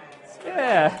 Joe.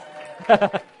 Yeah.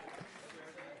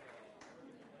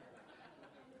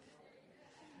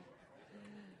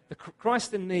 The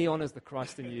Christ in me honors the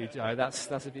Christ in you, Joe. That's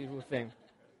a beautiful thing.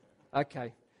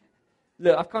 Okay.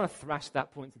 Look, I've kind of thrashed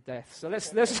that point to death. So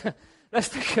let's look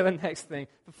at the next thing.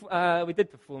 We did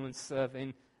performance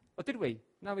serving. Or did we?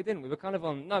 No, we didn't. We were kind of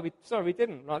on. No, we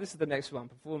didn't. Right, this is the next one.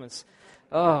 Performance.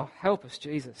 Oh, help us,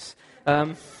 Jesus.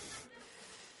 But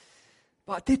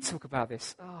I did talk about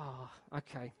this. Oh,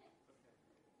 okay.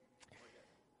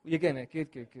 You're getting it.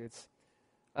 Good.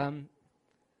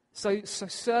 So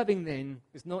serving then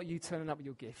is not you turning up with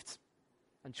your gift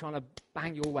and trying to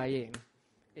bang your way in.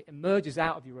 It emerges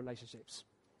out of your relationships.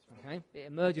 Okay? It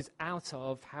emerges out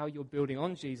of how you're building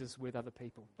on Jesus with other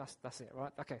people. That's it,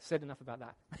 right? Okay, said enough about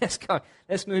that. Let's go.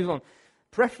 Let's move on.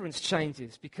 Preference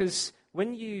changes because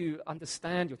when you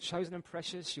understand you're chosen and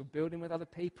precious, you're building with other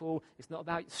people, it's not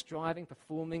about striving,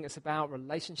 performing, it's about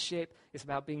relationship, it's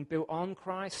about being built on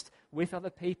Christ with other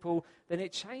people, then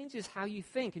it changes how you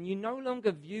think. And you no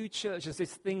longer view church as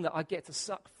this thing that I get to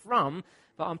suck from,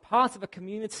 but I'm part of a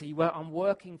community where I'm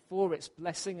working for its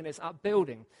blessing and its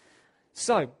upbuilding.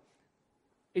 So,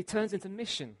 it turns into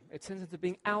mission. It turns into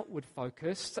being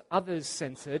outward-focused,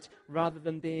 others-centered, rather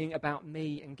than being about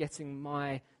me and getting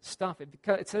my stuff.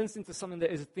 It turns into something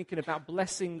that is thinking about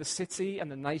blessing the city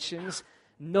and the nations,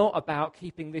 not about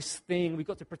keeping this thing. We've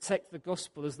got to protect the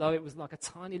gospel as though it was like a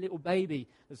tiny little baby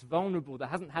that's vulnerable, that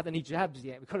hasn't had any jabs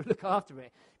yet. We've got to look after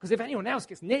it. Because if anyone else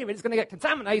gets near it, it's going to get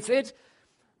contaminated.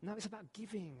 No, it's about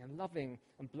giving and loving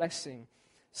and blessing.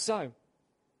 So,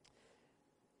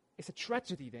 it's a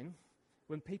tragedy then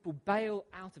when people bail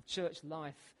out of church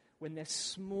life when their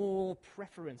small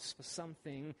preference for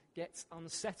something gets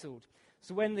unsettled.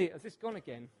 So when has this gone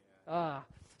again?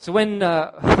 So when,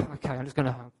 okay, I'm just going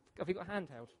to, have you got a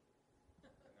handheld?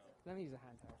 Let me use a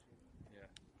handheld. Yeah.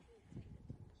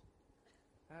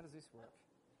 How does this work?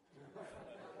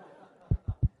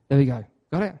 There we go.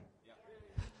 Got it?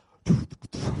 Yeah.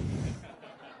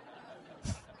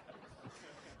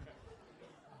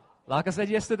 Like I said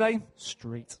yesterday,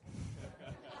 street.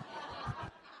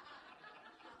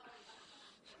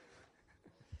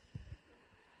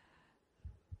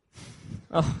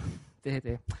 Oh,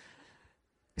 dear.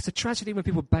 It's a tragedy when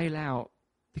people bail out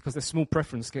because their small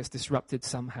preference gets disrupted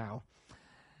somehow.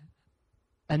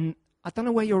 And I don't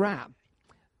know where you're at,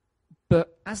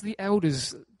 but as the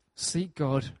elders seek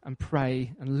God and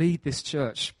pray and lead this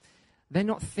church, they're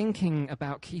not thinking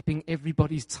about keeping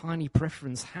everybody's tiny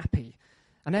preference happy.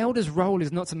 An elder's role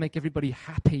is not to make everybody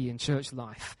happy in church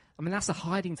life. I mean, that's a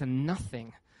hiding to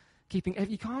nothing.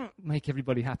 You can't make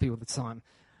everybody happy all the time.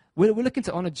 We're looking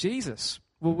to honor Jesus.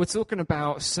 We're talking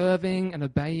about serving and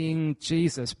obeying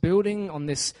Jesus, building on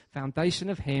this foundation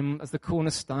of him as the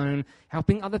cornerstone,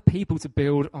 helping other people to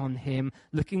build on him,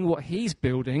 looking what he's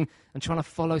building and trying to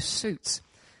follow suit.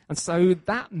 And so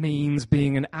that means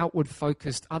being an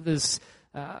outward-focused,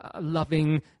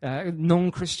 others-loving,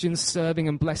 non-Christian serving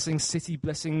and blessing,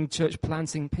 city-blessing,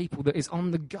 church-planting people that is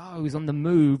on the go, is on the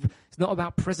move. It's not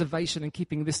about preservation and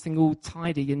keeping this thing all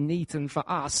tidy and neat and for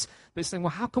us, but it's saying, well,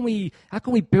 how can we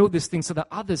build this thing so that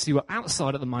others who are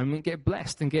outside at the moment get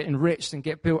blessed and get enriched and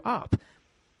get built up?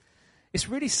 It's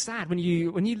really sad when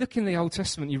you look in the Old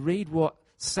Testament, you read what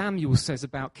Samuel says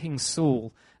about King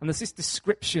Saul. And there's this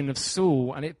description of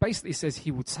Saul, and it basically says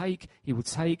he will take, he will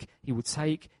take, he will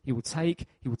take, he will take,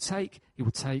 he will take, he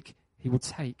will take, he will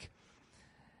take.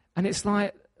 And it's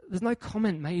like, there's no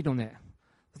comment made on it.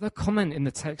 There's no comment in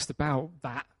the text about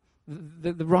that.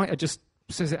 The writer just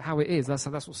says it how it is. That's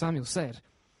what Samuel said.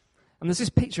 And there's this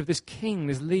picture of this king,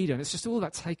 this leader, and it's just all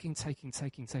about taking.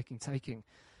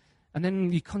 And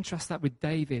then you contrast that with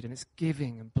David, and it's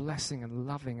giving and blessing and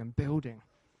loving and building.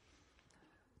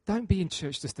 Don't be in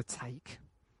church just to take.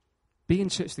 Be in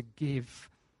church to give,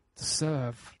 to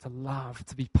serve, to love,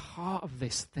 to be part of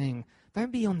this thing.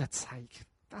 Don't be on the take.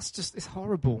 It's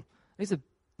horrible. It's a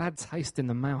bad taste in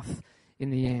the mouth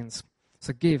in the end.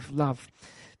 So give, love.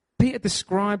 Peter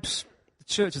describes the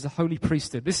church as a holy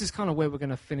priesthood. This is kind of where we're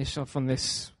going to finish off on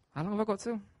this. How long have I got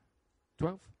to?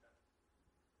 12?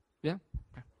 Yeah?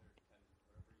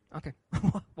 Okay.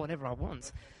 Whatever I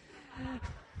want.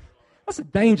 That's a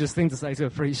dangerous thing to say to a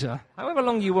preacher. However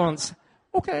long you want.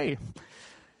 Okay.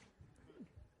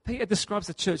 Peter describes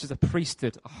the church as a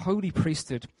priesthood, a holy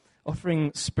priesthood,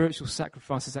 offering spiritual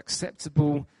sacrifices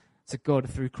acceptable to God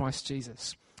through Christ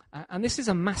Jesus. And this is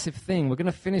a massive thing. We're going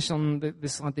to finish on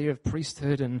this idea of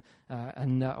priesthood and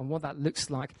what that looks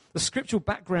like. The scriptural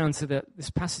background to this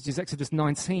passage is Exodus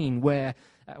 19, where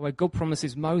God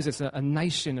promises Moses a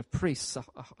nation of priests,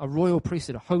 a royal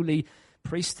priesthood, a holy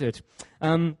priesthood.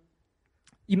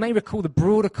 You may recall the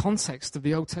broader context of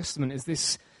the Old Testament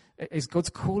is God's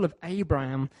call of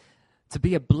Abraham to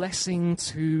be a blessing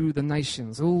to the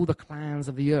nations, all the clans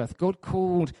of the earth. God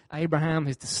called Abraham,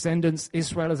 his descendants,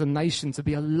 Israel as a nation, to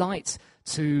be a light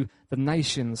to the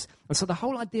nations. And so the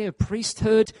whole idea of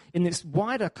priesthood in this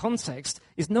wider context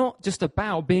is not just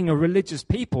about being a religious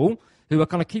people who are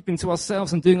kind of keeping to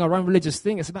ourselves and doing our own religious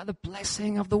thing. It's about the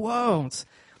blessing of the world.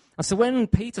 And so when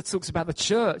Peter talks about the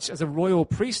church as a royal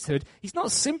priesthood, he's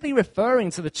not simply referring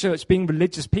to the church being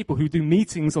religious people who do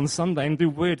meetings on Sunday and do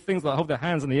weird things like hold their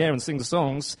hands in the air and sing the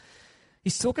songs.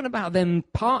 He's talking about them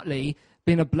partly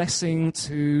being a blessing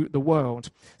to the world.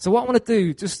 So what I want to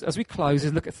do, just as we close,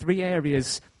 is look at three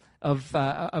areas of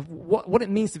what it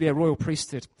means to be a royal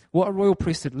priesthood, what a royal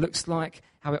priesthood looks like,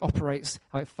 how it operates,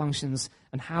 how it functions,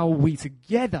 and how we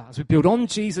together, as we build on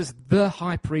Jesus, the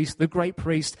high priest, the great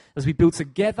priest, as we build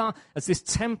together, as this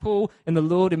temple in the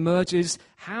Lord emerges,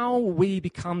 how we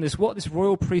become this, what this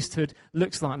royal priesthood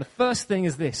looks like. And the first thing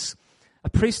is this: a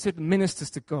priesthood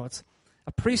ministers to God.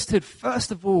 A priesthood,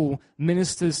 first of all,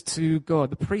 ministers to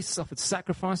God. The priests offered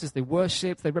sacrifices, they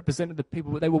worshipped, they represented the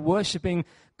people, but they were worshipping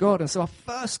God. And so our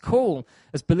first call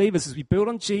as believers, as we build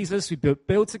on Jesus, we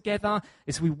build together,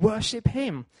 is we worship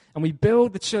him. And we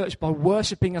build the church by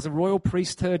worshipping as a royal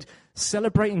priesthood,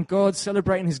 celebrating God,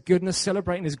 celebrating his goodness,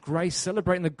 celebrating his grace,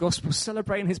 celebrating the gospel,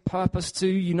 celebrating his purpose to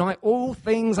unite all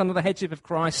things under the headship of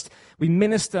Christ. We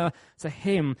minister to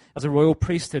him as a royal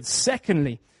priesthood.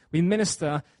 Secondly, we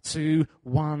minister to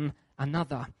one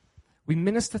another. We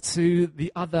minister to the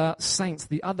other saints,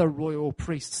 the other royal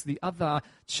priests, the other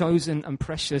chosen and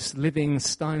precious living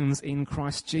stones in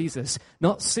Christ Jesus.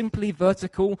 Not simply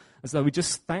vertical, as though we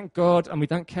just thank God and we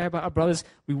don't care about our brothers.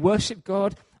 We worship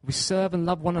God, we serve and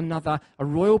love one another. A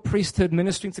royal priesthood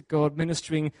ministering to God,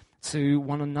 ministering to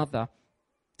one another.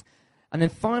 And then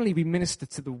finally, we minister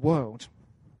to the world.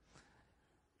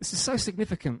 This is so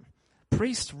significant.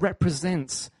 Priest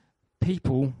represents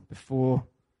people before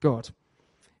God.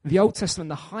 In the Old Testament,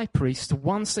 the high priest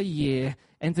once a year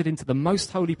entered into the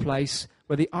most holy place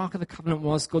where the Ark of the Covenant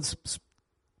was, God's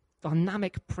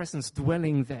dynamic presence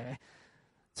dwelling there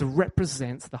to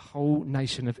represent the whole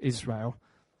nation of Israel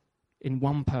in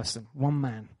one person, one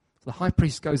man. So the high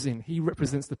priest goes in, he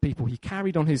represents the people. He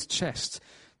carried on his chest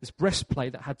this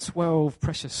breastplate that had 12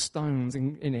 precious stones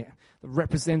in it that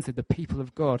represented the people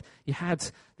of God. He had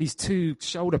these two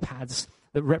shoulder pads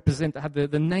that had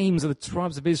the names of the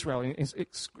tribes of Israel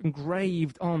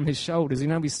engraved on his shoulders. You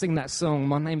know, we sing that song,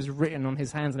 "My Name's Written on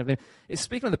His Hands," and everything. It's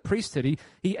speaking of the priesthood.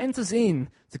 He enters in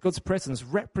to God's presence,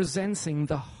 representing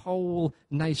the whole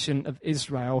nation of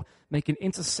Israel, making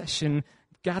intercession,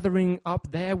 gathering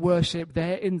up their worship,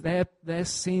 their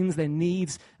sins, their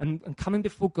needs, and coming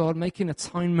before God, making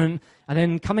atonement, and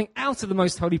then coming out of the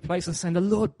most holy place and saying, "The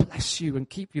Lord bless you and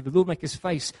keep you. The Lord make his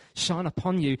face shine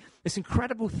upon you." This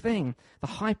incredible thing, the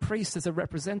high priest as a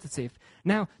representative.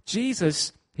 Now,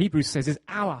 Jesus, Hebrews says, is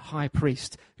our high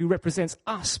priest who represents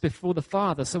us before the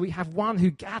Father. So we have one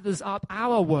who gathers up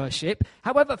our worship,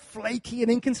 however flaky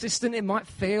and inconsistent it might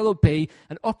feel or be,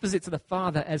 and offers it to the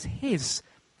Father as his.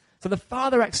 So the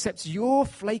Father accepts your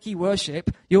flaky worship,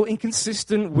 your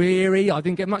inconsistent, weary, I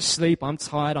didn't get much sleep, I'm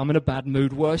tired, I'm in a bad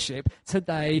mood worship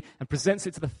today, and presents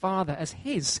it to the Father as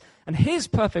his. And his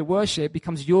perfect worship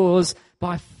becomes yours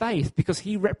by faith because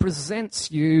he represents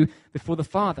you before the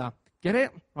Father. Get it?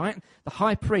 Right? The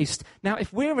high priest. Now,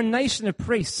 if we're a nation of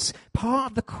priests, part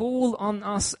of the call on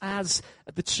us as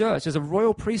the church, as a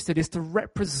royal priesthood, is to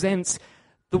represent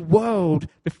the world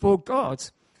before God.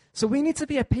 So we need to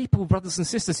be a people, brothers and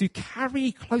sisters, who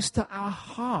carry close to our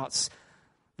hearts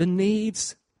the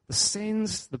needs, the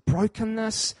sins, the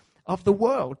brokenness of the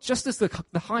world. Just as the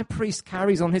high priest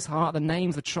carries on his heart the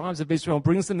names, the tribes of Israel,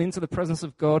 brings them into the presence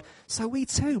of God, so we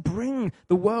too bring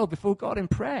the world before God in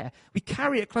prayer. We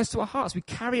carry it close to our hearts. We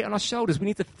carry it on our shoulders. We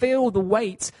need to feel the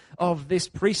weight of this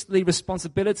priestly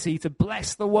responsibility to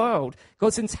bless the world.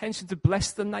 God's intention to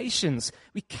bless the nations.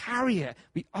 We carry it.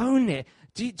 We own it.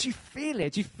 Do you feel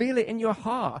it? Do you feel it in your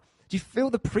heart? Do you feel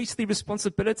the priestly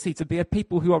responsibility to be a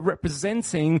people who are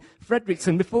representing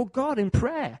Fredericton before God in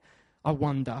prayer? I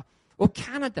wonder. Or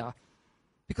Canada,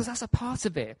 because that's a part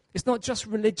of it. It's not just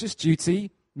religious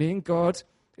duty, me and God.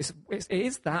 It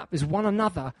is that. There's one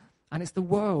another. And it's the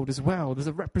world as well. There's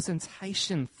a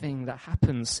representation thing that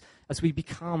happens as we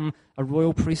become a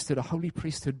royal priesthood, a holy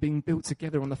priesthood being built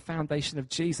together on the foundation of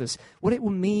Jesus. What it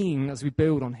will mean as we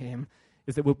build on him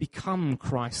is that we'll become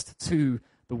Christ to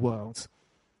the world.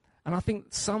 And I think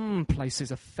some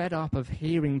places are fed up of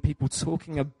hearing people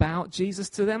talking about Jesus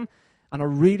to them and are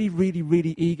really, really,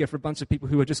 really eager for a bunch of people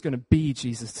who are just going to be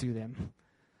Jesus to them.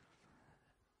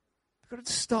 We've got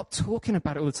to stop talking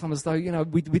about it all the time as though,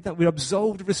 we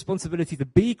absolve the responsibility to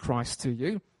be Christ to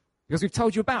you because we've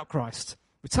told you about Christ.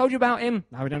 We've told you about him.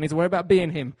 Now we don't need to worry about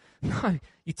being him. No,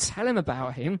 you tell him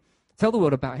about him, tell the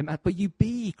world about him, but you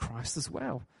be Christ as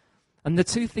well. And the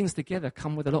two things together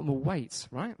come with a lot more weight,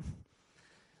 right?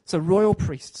 So royal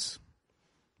priests,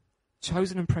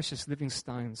 chosen and precious living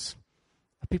stones,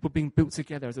 are people being built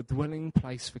together as a dwelling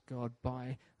place for God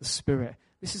by the Spirit.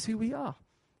 This is who we are.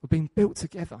 We're being built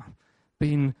together,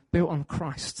 being built on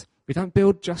Christ. We don't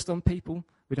build just on people.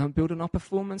 We don't build on our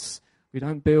performance. We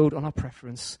don't build on our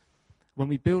preference. When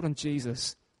we build on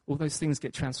Jesus, all those things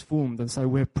get transformed, and so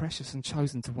we're precious and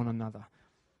chosen to one another.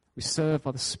 We serve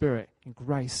by the Spirit in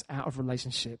grace out of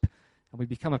relationship, and we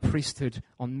become a priesthood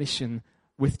on mission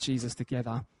with Jesus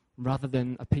together rather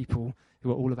than a people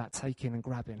who are all about taking and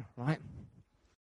grabbing, right?